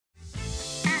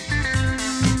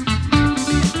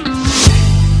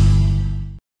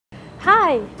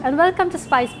Hi and welcome to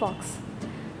Spice Box.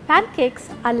 Pancakes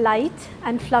are light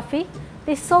and fluffy.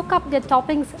 They soak up their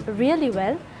toppings really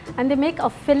well and they make a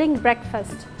filling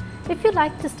breakfast. If you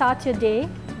like to start your day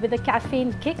with a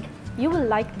caffeine kick, you will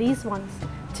like these ones.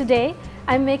 Today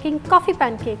I am making coffee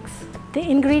pancakes. The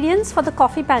ingredients for the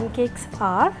coffee pancakes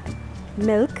are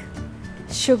milk,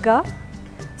 sugar,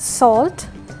 salt,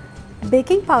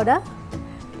 baking powder,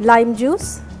 lime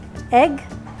juice, egg,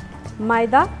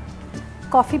 maida,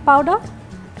 coffee powder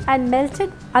and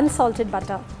melted unsalted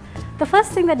butter. The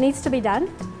first thing that needs to be done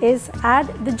is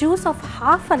add the juice of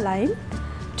half a lime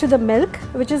to the milk,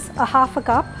 which is a half a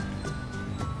cup,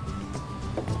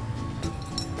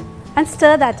 and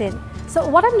stir that in. So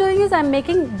what I'm doing is I'm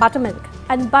making buttermilk,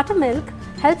 and buttermilk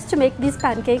helps to make these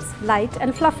pancakes light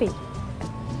and fluffy.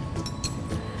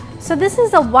 So this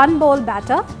is a 1 bowl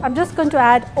batter. I'm just going to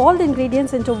add all the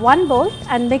ingredients into 1 bowl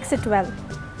and mix it well.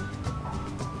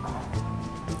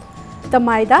 The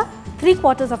maida,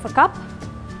 3/4 of a cup,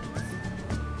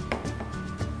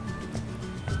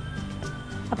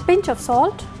 a pinch of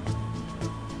salt,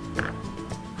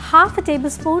 half a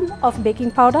tablespoon of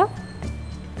baking powder,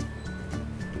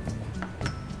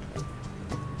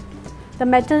 the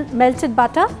melted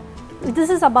butter, this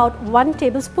is about 1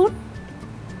 tablespoon,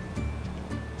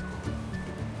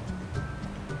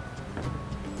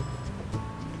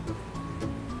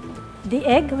 the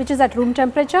egg, which is at room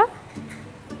temperature,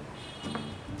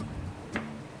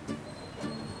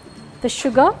 the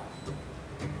sugar,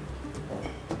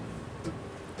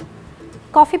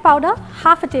 coffee powder,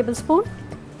 half a tablespoon,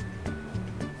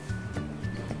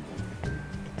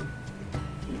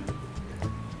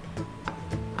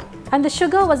 and the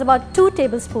sugar was about 2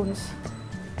 tablespoons.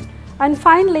 And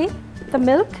finally the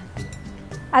milk.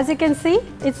 As you can see,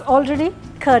 it's already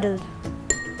curdled.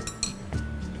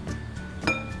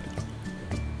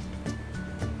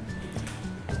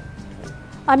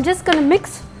 I'm just going to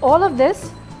mix all of this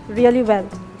really well.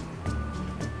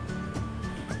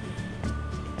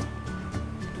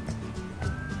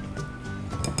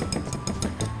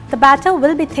 The batter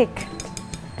will be thick,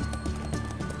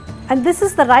 and this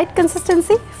is the right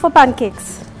consistency for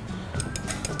pancakes.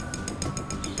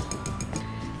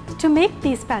 To make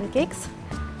these pancakes,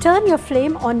 turn your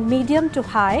flame on medium to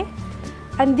high,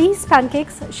 and these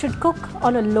pancakes should cook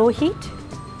on a low heat.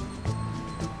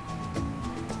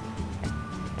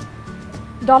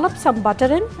 Dollop some butter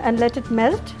in and let it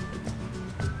melt.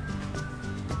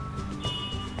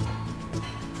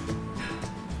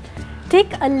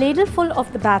 Take a ladleful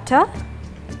of the batter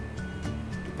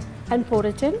and pour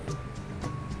it in.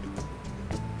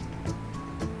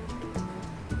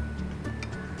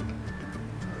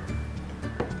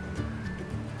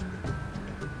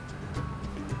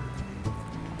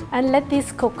 And let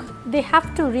these cook. They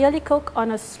have to really cook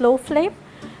on a slow flame.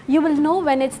 You will know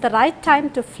when it's the right time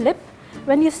to flip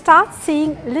when you start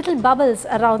seeing little bubbles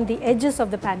around the edges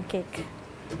of the pancake.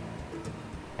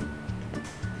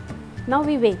 Now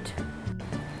we wait.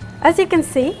 As you can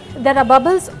see, there are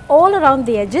bubbles all around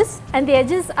the edges, and the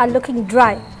edges are looking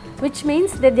dry, which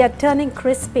means that they are turning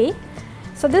crispy.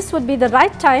 So this would be the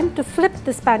right time to flip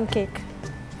this pancake.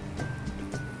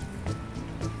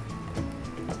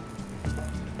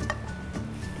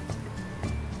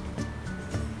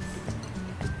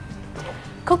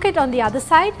 Cook it on the other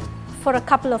side for a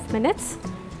couple of minutes.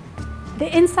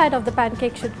 The inside of the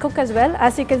pancake should cook as well.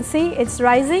 As you can see, it's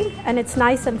rising and it's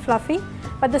nice and fluffy,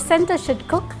 but the center should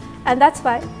cook, and that's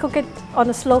why cook it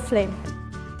on a slow flame.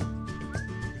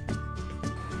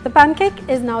 The pancake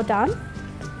is now done.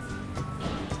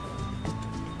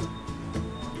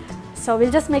 So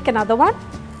we'll just make another one.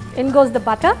 In goes the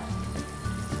butter.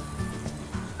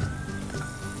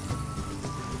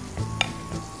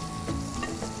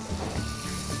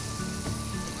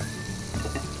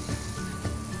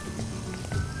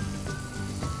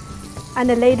 And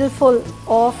a ladleful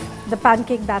of the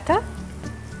pancake batter.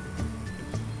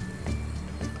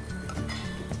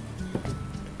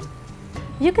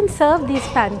 You can serve these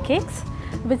pancakes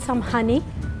with some honey,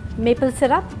 maple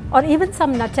syrup, or even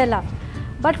some Nutella.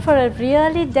 But for a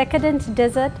really decadent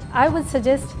dessert, I would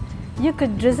suggest you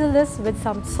could drizzle this with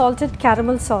some salted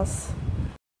caramel sauce.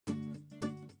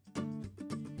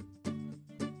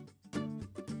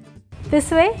 This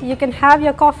way you can have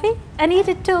your coffee and eat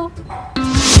it too.